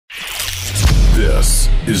This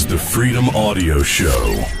is the Freedom Audio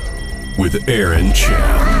Show with Aaron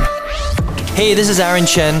Chen. Hey, this is Aaron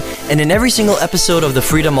Chen, and in every single episode of the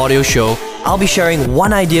Freedom Audio Show, I'll be sharing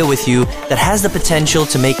one idea with you that has the potential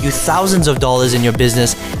to make you thousands of dollars in your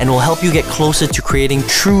business and will help you get closer to creating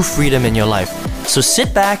true freedom in your life. So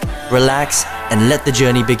sit back, relax, and let the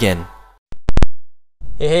journey begin.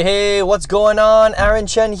 Hey, what's going on? Aaron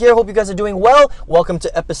Chen here. Hope you guys are doing well. Welcome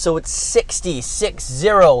to episode 60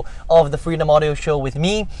 of the Freedom Audio Show with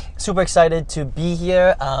me. Super excited to be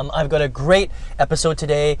here. I've got a great episode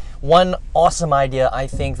today. One awesome idea, I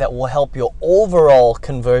think, that will help your overall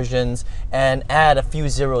conversions and add a few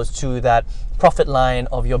zeros to that profit line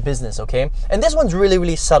of your business, okay? And this one's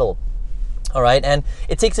really subtle. All right, and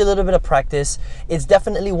it takes a little bit of practice. It's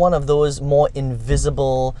definitely one of those more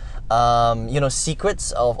invisible,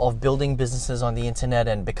 secrets of building businesses on the internet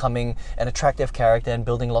and becoming an attractive character and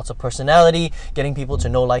building lots of personality, getting people to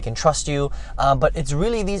know, like, and trust you. But it's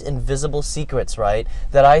really these invisible secrets, right,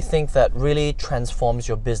 that I think that really transforms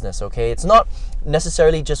your business, okay? It's not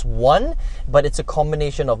necessarily just one, but it's a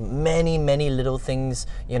combination of many little things,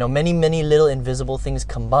 many little invisible things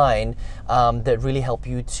combined that really help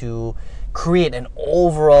you to create an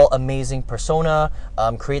overall amazing persona,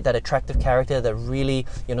 create that attractive character that really,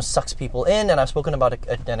 sucks people in. And I've spoken about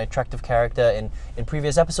an attractive character in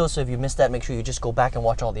previous episodes, so if you missed that, make sure you just go back and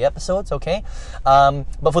watch all the episodes, okay?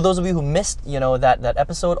 But for those of you who missed, that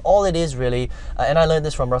episode, all it is really, and I learned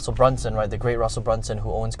this from Russell Brunson, right, the great Russell Brunson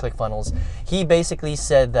who owns ClickFunnels. He basically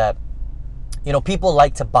said that people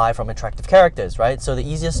like to buy from attractive characters, right? So the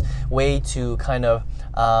easiest way to kind of,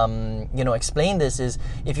 explain this is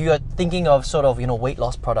if you are thinking of sort of, weight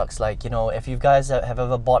loss products, like, if you guys have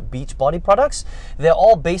ever bought Beachbody products, they're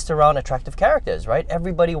all based around attractive characters, right?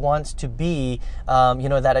 Everybody wants to be,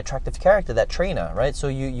 that attractive character, that trainer, right? So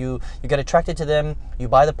you get attracted to them, you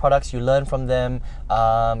buy the products, you learn from them.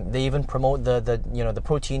 They even promote the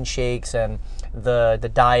protein shakes and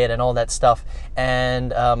the diet and all that stuff.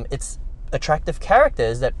 And it's attractive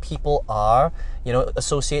characters that people are,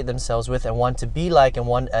 associate themselves with and want to be like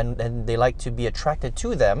and they like to be attracted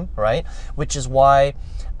to them, right? Which is why,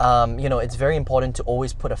 it's very important to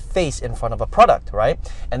always put a face in front of a product, right?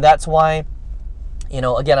 And that's why,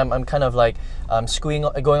 again, I'm kind of like going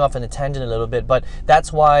off on a tangent a little bit, but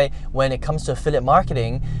that's why when it comes to affiliate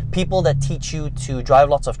marketing, people that teach you to drive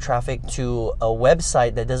lots of traffic to a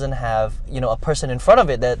website that doesn't have, a person in front of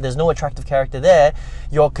it, that there's no attractive character there,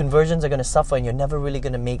 your conversions are going to suffer and you're never really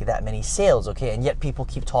going to make that many sales, okay? And yet people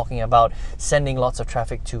keep talking about sending lots of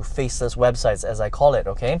traffic to faceless websites, as I call it,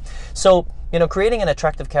 okay? So, creating an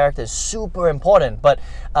attractive character is super important, but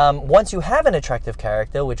once you have an attractive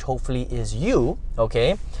character, which hopefully is you,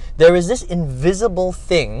 okay, there is this invisible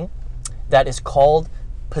thing that is called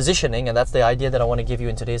positioning, and that's the idea that I want to give you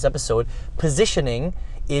in today's episode. Positioning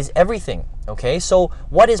is everything, okay? So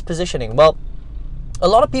what is positioning? Well, a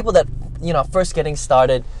lot of people that, first getting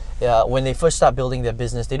started, when they first start building their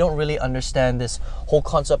business, they don't really understand this whole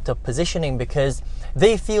concept of positioning because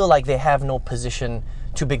they feel like they have no position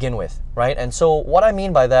to begin with, right? And so what I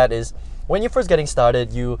mean by that is when you're first getting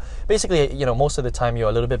started, you basically, most of the time you're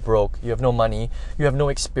a little bit broke, you have no money, you have no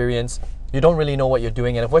experience, you don't really know what you're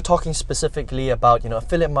doing. And if we're talking specifically about,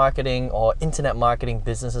 affiliate marketing or internet marketing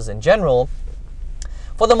businesses in general,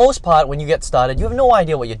 for the most part, when you get started, you have no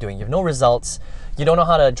idea what you're doing. You have no results. You don't know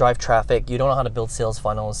how to drive traffic. You don't know how to build sales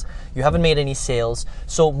funnels. You haven't made any sales.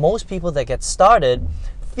 So most people that get started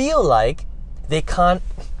feel like they can't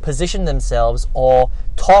position themselves or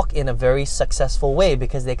talk in a very successful way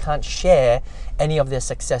because they can't share any of their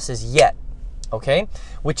successes yet, okay?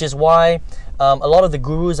 Which is why a lot of the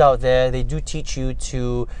gurus out there, they do teach you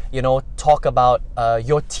to, talk about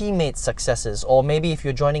your teammates' successes. Or maybe if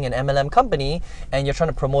you're joining an MLM company and you're trying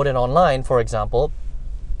to promote it online, for example,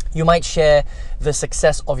 you might share the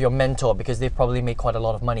success of your mentor because they've probably made quite a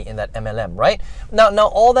lot of money in that MLM, right? Now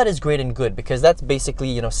all that is great and good because that's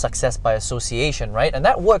basically, success by association, right? And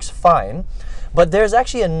that works fine. But there's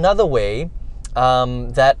actually another way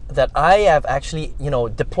that I have actually,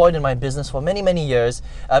 deployed in my business for many years,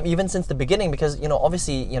 even since the beginning, because,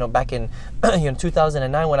 obviously, back in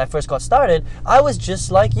 2009 when I first got started, I was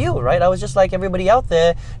just like you, right? I was just like everybody out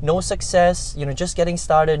there, no success, just getting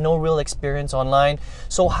started, no real experience online.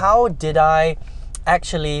 So how did I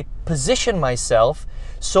actually position myself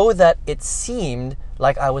so that it seemed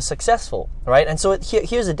like I was successful, right? And so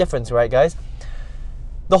here's the difference, right, guys?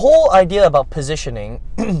 The whole idea about positioning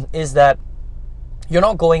is that you're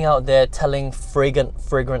not going out there telling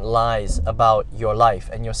fragrant lies about your life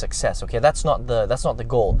and your success. Okay, that's not the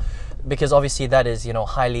goal, because obviously that is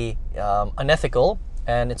highly unethical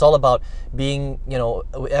And it's all about being,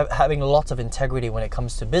 having lots of integrity when it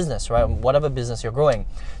comes to business, right? Whatever business you're growing.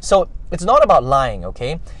 So it's not about lying,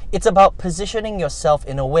 okay? It's about positioning yourself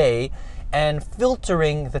in a way and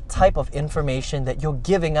filtering the type of information that you're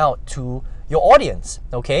giving out to your audience,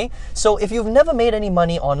 okay? So if you've never made any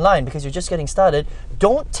money online because you're just getting started,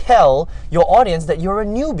 don't tell your audience that you're a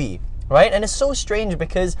newbie, right? And it's so strange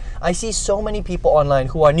because I see so many people online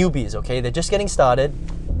who are newbies, okay? They're just getting started.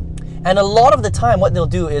 And a lot of the time what they'll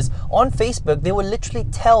do is on Facebook, they will literally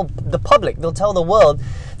tell the public, they'll tell the world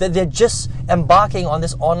that they're just embarking on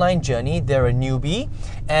this online journey. They're a newbie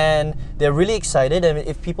and they're really excited. And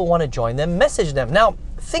if people want to join them, message them. Now,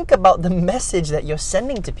 think about the message that you're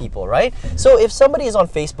sending to people, right? So if somebody is on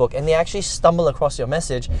Facebook and they actually stumble across your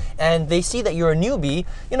message and they see that you're a newbie,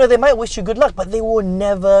 they might wish you good luck, but they will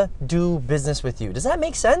never do business with you. Does that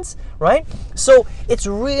make sense, right? So it's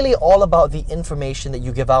really all about the information that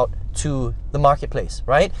you give out to the marketplace,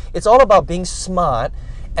 right? It's all about being smart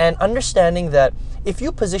and understanding that if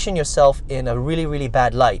you position yourself in a really, really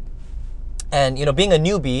bad light, and being a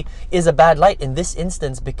newbie is a bad light in this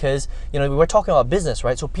instance because we're talking about business,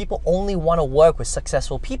 right? So people only want to work with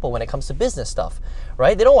successful people when it comes to business stuff,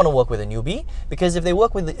 right? They don't want to work with a newbie because if they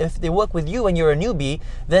work with you and you're a newbie,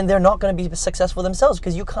 then they're not going to be successful themselves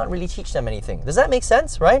because you can't really teach them anything. Does that make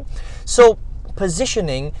sense, right? So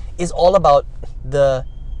positioning is all about the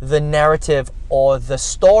narrative or the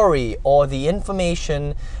story or the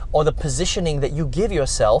information or the positioning that you give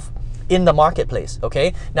yourself in the marketplace,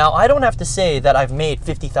 okay? Now, I don't have to say that I've made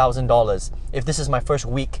 $50,000 if this is my first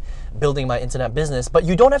week building my internet business, but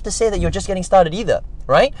you don't have to say that you're just getting started either,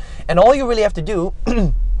 right? And all you really have to do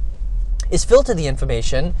is filter the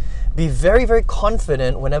information, be very, very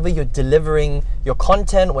confident whenever you're delivering your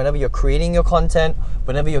content, whenever you're creating your content,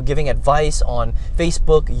 whenever you're giving advice on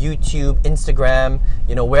Facebook, YouTube, Instagram,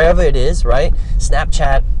 wherever it is, right?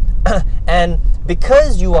 Snapchat. And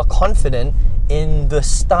because you are confident in the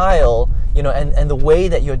style, and the way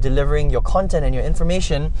that you're delivering your content and your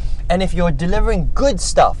information, and if you're delivering good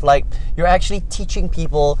stuff, like you're actually teaching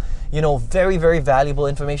people, very, very valuable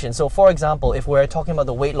information. So for example, if we're talking about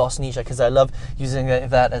the weight loss niche, because I love using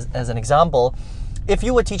that as an example, if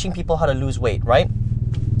you were teaching people how to lose weight, right?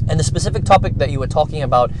 And the specific topic that you were talking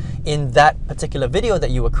about in that particular video that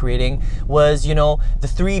you were creating was, the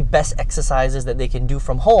 3 best exercises that they can do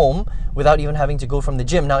from home without even having to go from the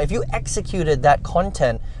gym. Now, if you executed that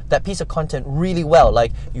piece of content really well,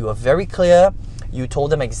 like you were very clear, you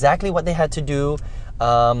told them exactly what they had to do,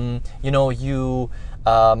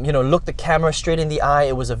 looked the camera straight in the eye.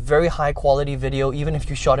 It was a very high quality video, even if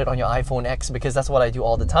you shot it on your iPhone X, because that's what I do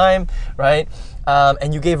all the time, right?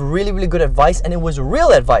 And you gave really, really good advice, and it was real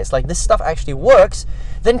advice, like this stuff actually works,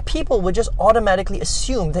 then people would just automatically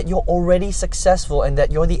assume that you're already successful and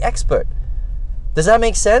that you're the expert. Does that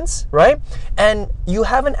make sense, right? And you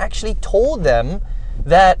haven't actually told them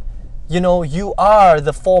that you are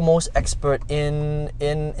the foremost expert in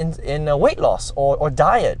weight loss or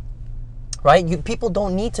diet. Right? People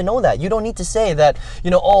don't need to know that. You don't need to say that,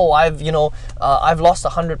 I've lost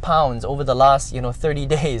 100 pounds over the last, 30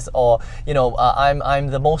 days, or, I'm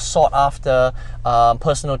the most sought after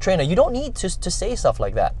personal trainer. You don't need to say stuff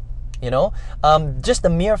like that. Just the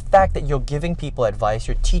mere fact that you're giving people advice,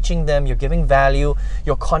 you're teaching them, you're giving value,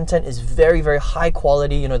 your content is very, very high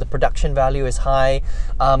quality, the production value is high,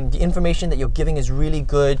 the information that you're giving is really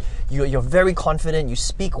good, you're very confident, you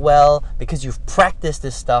speak well because you've practiced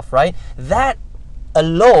this stuff, right? That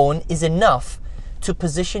alone is enough to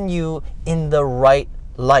position you in the right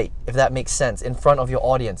light, if that makes sense, in front of your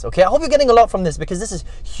audience, okay? I hope you're getting a lot from this because this is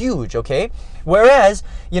huge, okay? Whereas,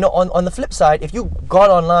 on the flip side, if you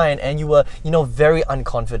got online and you were, very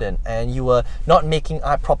unconfident and you were not making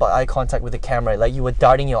proper eye contact with the camera, like you were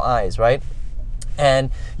darting your eyes, right?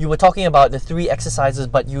 And you were talking about the 3 exercises,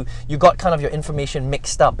 but you got kind of your information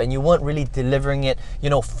mixed up and you weren't really delivering it,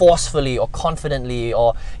 forcefully or confidently,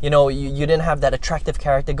 or, you didn't have that attractive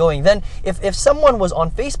character going. Then if someone was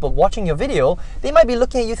on Facebook watching your video, they might be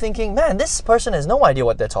looking at you thinking, man, this person has no idea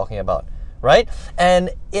what they're talking about, right?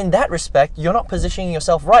 And in that respect, you're not positioning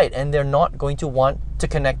yourself right, and they're not going to want to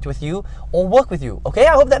connect with you or work with you, okay?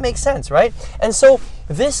 I hope that makes sense, right? And so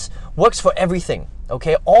this works for everything.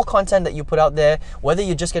 Okay, all content that you put out there, whether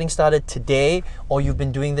you're just getting started today or you've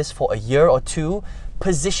been doing this for a year or 2,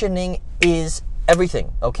 positioning is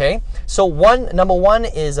everything, okay? So number one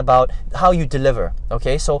is about how you deliver,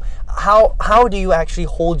 okay? So how do you actually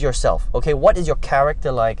hold yourself, okay? What is your character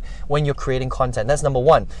like when you're creating content? That's number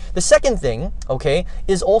one. The second thing, okay,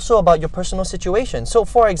 is also about your personal situation. So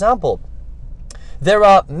for example, There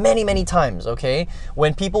are many times, okay,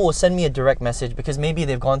 when people will send me a direct message because maybe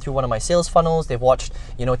they've gone through one of my sales funnels, they've watched,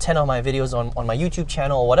 10 of my videos on my YouTube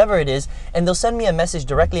channel or whatever it is, and they'll send me a message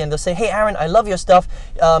directly and they'll say, hey Aaron, I love your stuff.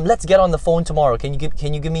 Let's get on the phone tomorrow. Can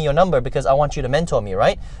you give me your number because I want you to mentor me,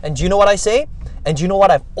 right? And do you know what I say? And do you know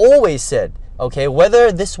what I've always said? Okay,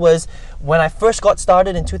 whether this was when I first got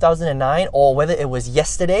started in 2009 or whether it was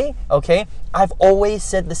yesterday, okay, I've always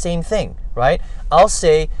said the same thing, right? I'll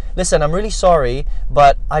say, listen, I'm really sorry,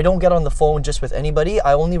 but I don't get on the phone just with anybody.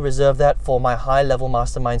 I only reserve that for my high-level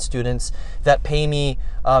mastermind students that pay me,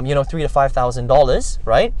 $3,000 to $5,000,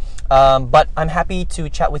 right? But I'm happy to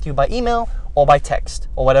chat with you by email or by text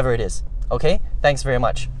or whatever it is, okay? Thanks very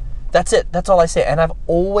much. That's it. That's all I say. And I've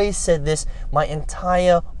always said this my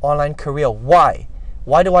entire online career. Why?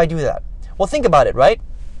 Why do I do that? Well, think about it, right?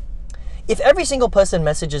 If every single person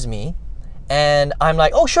messages me and I'm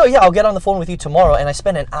like, oh, sure, yeah, I'll get on the phone with you tomorrow, and I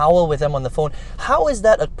spend an hour with them on the phone, how is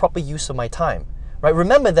that a proper use of my time, right?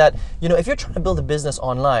 Remember that, if you're trying to build a business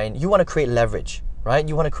online, you want to create leverage, right?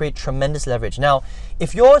 You want to create tremendous leverage. Now,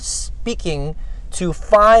 if you're speaking to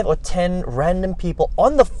 5 or 10 random people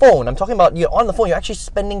on the phone, I'm talking about you're on the phone, you're actually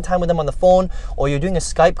spending time with them on the phone, or you're doing a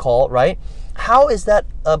Skype call, right? How is that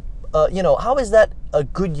how is that a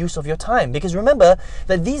good use of your time? Because remember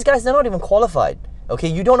that these guys, they're not even qualified. Okay,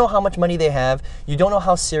 you don't know how much money they have. You don't know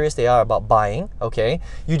how serious they are about buying. Okay,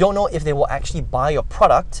 you don't know if they will actually buy your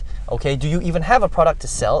product. Okay, do you even have a product to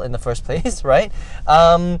sell in the first place, right?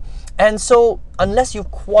 And so unless you've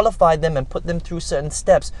qualified them and put them through certain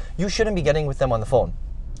steps, you shouldn't be getting with them on the phone,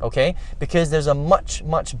 okay? Because there's a much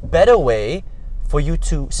better way for you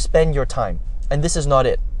to spend your time, and this is not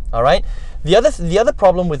it, all right? The other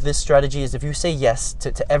problem with this strategy is if you say yes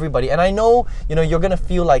to everybody, and I know, you're gonna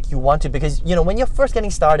feel like you want to, because, when you're first getting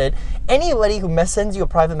started, anybody who sends you a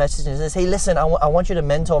private message and says, hey, listen, I want you to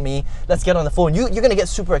mentor me, let's get on the phone, you're gonna get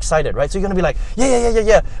super excited, right? So you're gonna be like,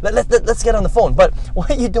 yeah, let's get on the phone. But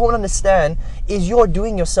what you don't understand is you're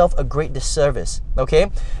doing yourself a great disservice, okay?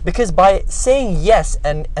 Because by saying yes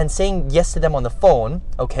and saying yes to them on the phone,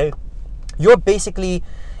 okay, you're basically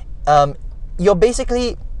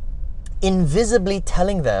invisibly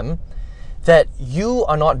telling them that you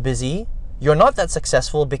are not busy, you're not that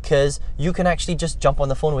successful, because you can actually just jump on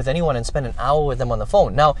the phone with anyone and spend an hour with them on the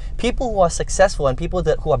phone. Now, people who are successful and people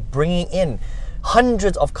who are bringing in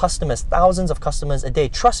hundreds of customers, thousands of customers a day,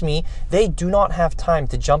 trust me, they do not have time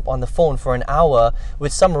to jump on the phone for an hour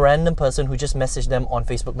with some random person who just messaged them on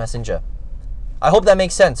Facebook Messenger. I hope that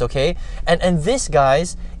makes sense, okay? And this,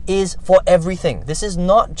 guys, is for everything. This is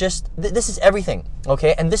not just, this is everything,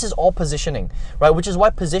 okay? And this is all positioning, right? Which is why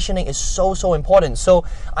positioning is so important. So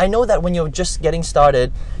I know that when you're just getting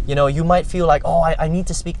started, you might feel like, oh, I need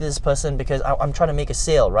to speak to this person because I'm trying to make a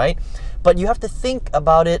sale, right? But you have to think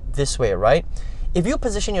about it this way, right? If you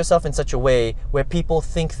position yourself in such a way where people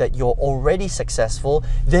think that you're already successful,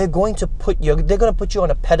 they're going to put you on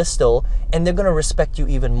a pedestal, and they're going to respect you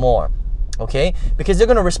even more. Okay, because they're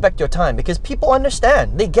going to respect your time, because people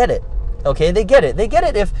understand, they get it. Okay, they get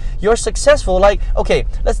it if you're successful. Like, okay,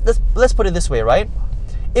 let's put it this way, right?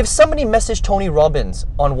 If somebody messaged Tony Robbins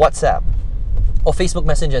on WhatsApp or Facebook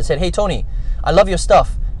Messenger and said, hey Tony, I love your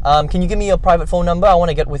stuff, can you give me your private phone number? I want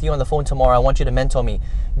to get with you on the phone tomorrow, I want you to mentor me.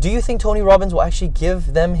 Do you think Tony Robbins will actually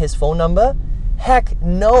give them his phone number? Heck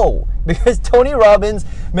no, because Tony Robbins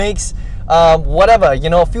makes a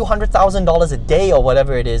few $100,000 a day or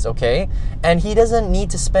whatever it is, okay? And he doesn't need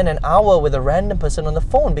to spend an hour with a random person on the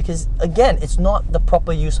phone, because again, it's not the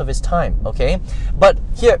proper use of his time, okay? But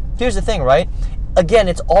here's the thing, right? Again,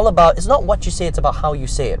 it's not what you say, it's about how you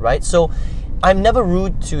say it, right? So I'm never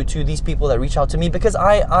rude to these people that reach out to me, because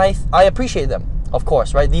I appreciate them, of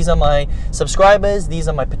course, right? These are my subscribers, these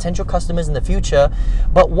are my potential customers in the future.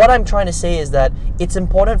 But what I'm trying to say is that it's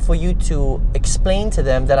important for you to explain to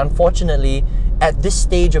them that unfortunately, at this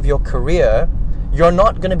stage of your career, you're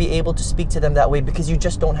not going to be able to speak to them that way because you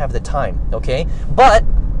just don't have the time, okay? But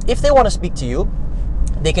if they want to speak to you,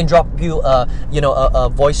 they can drop you a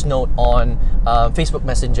voice note on Facebook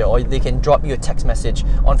Messenger, or they can drop you a text message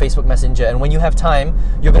on Facebook Messenger, and when you have time,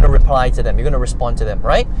 you're going to reply to them, you're going to respond to them,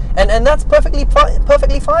 right? And that's perfectly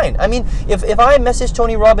fine. I mean, if I messaged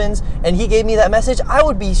Tony Robbins and he gave me that message, I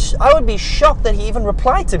would be shocked that he even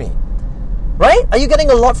replied to me. Right? Are you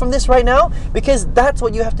getting a lot from this right now? Because that's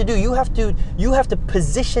what you have to do. You have to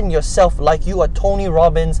position yourself like you are Tony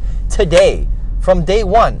Robbins today, from day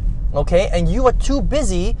one. Okay, and you are too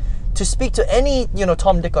busy to speak to any,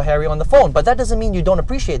 Tom, Dick, or Harry on the phone. But that doesn't mean you don't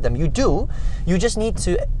appreciate them. You do. You just need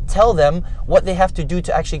to tell them what they have to do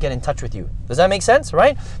to actually get in touch with you. Does that make sense,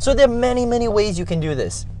 right? So there are many ways you can do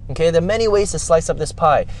this. Okay, there are many ways to slice up this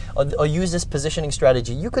pie or use this positioning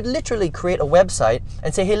strategy. You could literally create a website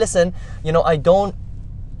and say, hey, listen,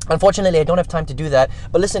 unfortunately, I don't have time to do that.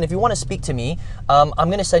 But listen, if you want to speak to me, I'm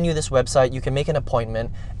going to send you this website. You can make an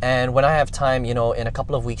appointment. And when I have time, in a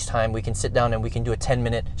couple of weeks' time, we can sit down and we can do a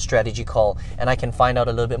 10-minute strategy call. And I can find out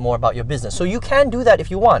a little bit more about your business. So you can do that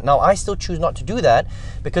if you want. Now, I still choose not to do that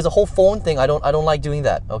because the whole phone thing, I don't like doing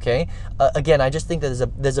that, okay? Again, I just think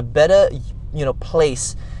that there's a better,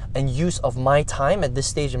 place and use of my time at this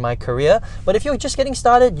stage in my career. But if you're just getting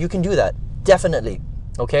started, you can do that. Definitely.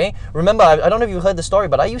 Okay. Remember, I don't know if you heard the story,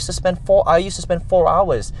 but I used to spend 4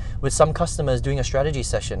 hours with some customers doing a strategy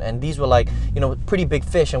session, and these were like, pretty big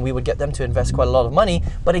fish, and we would get them to invest quite a lot of money.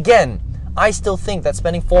 But again, I still think that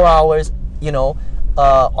spending 4 hours,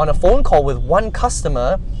 on a phone call with one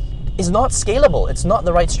customer is not scalable. It's not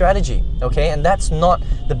the right strategy. Okay, and that's not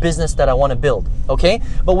the business that I want to build. Okay,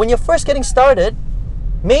 but when you're first getting started,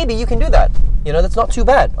 maybe you can do that. That's not too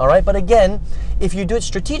bad, all right? But again, if you do it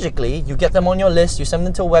strategically, you get them on your list, you send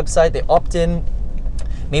them to a website, they opt in,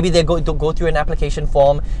 maybe they go through an application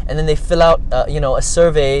form, and then they fill out, a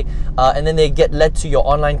survey, and then they get led to your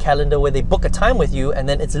online calendar where they book a time with you, and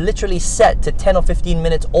then it's literally set to 10 or 15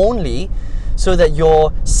 minutes only, so that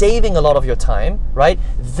you're saving a lot of your time, right?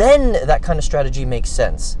 Then that kind of strategy makes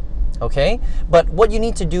sense, okay? But what you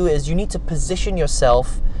need to do is you need to position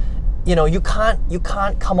yourself. You can't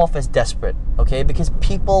come off as desperate, okay? Because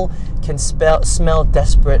people can smell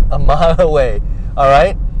desperate a mile away, all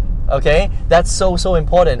right? Okay, that's so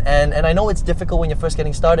important, and I know it's difficult when you're first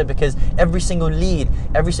getting started because every single lead,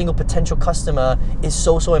 every single potential customer is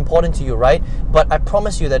so important to you, right? But I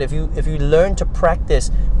promise you that if you learn to practice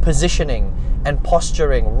positioning and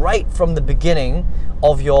posturing right from the beginning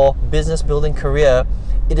of your business building career,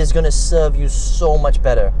 it is going to serve you so much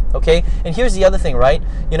better, okay? And here's the other thing, right?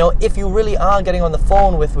 If you really are getting on the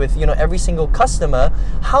phone with every single customer,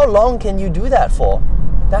 how long can you do that for?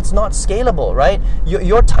 That's not scalable, right?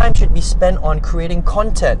 Your time should be spent on creating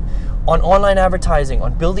content, on online advertising,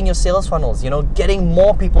 on building your sales funnels, getting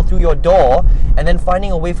more people through your door, and then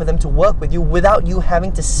finding a way for them to work with you without you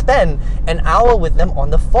having to spend an hour with them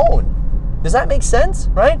on the phone. Does that make sense,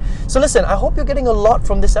 right? So listen, I hope you're getting a lot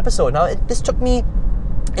from this episode. Now, it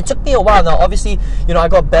took me a while. Now, obviously, I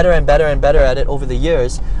got better and better and better at it over the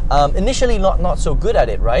years. Initially, not so good at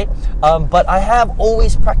it, right? But I have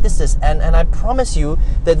always practiced this, and I promise you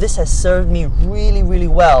that this has served me really, really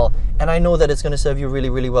well. And I know that it's going to serve you really,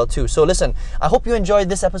 really well too. So listen, I hope you enjoyed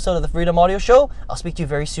this episode of the Freedom Audio Show. I'll speak to you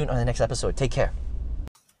very soon on the next episode. Take care.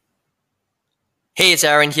 Hey, it's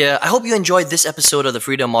Aaron here. I hope you enjoyed this episode of the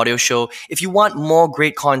Freedom Audio Show. If you want more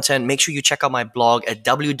great content, make sure you check out my blog at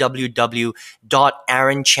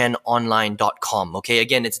www.aaronchenonline.com. Okay,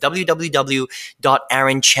 again, it's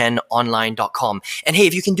www.aaronchenonline.com. And hey,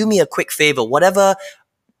 if you can do me a quick favor, whatever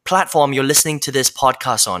platform you're listening to this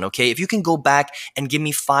podcast on, okay, if you can go back and give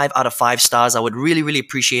me 5 out of 5 stars, I would really, really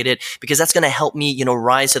appreciate it, because that's going to help me,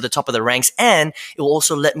 rise to the top of the ranks, and it will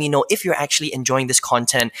also let me know if you're actually enjoying this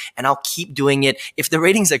content, and I'll keep doing it if the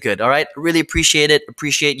ratings are good. All right, really appreciate it.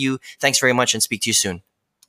 Appreciate you. Thanks very much, and speak to you soon.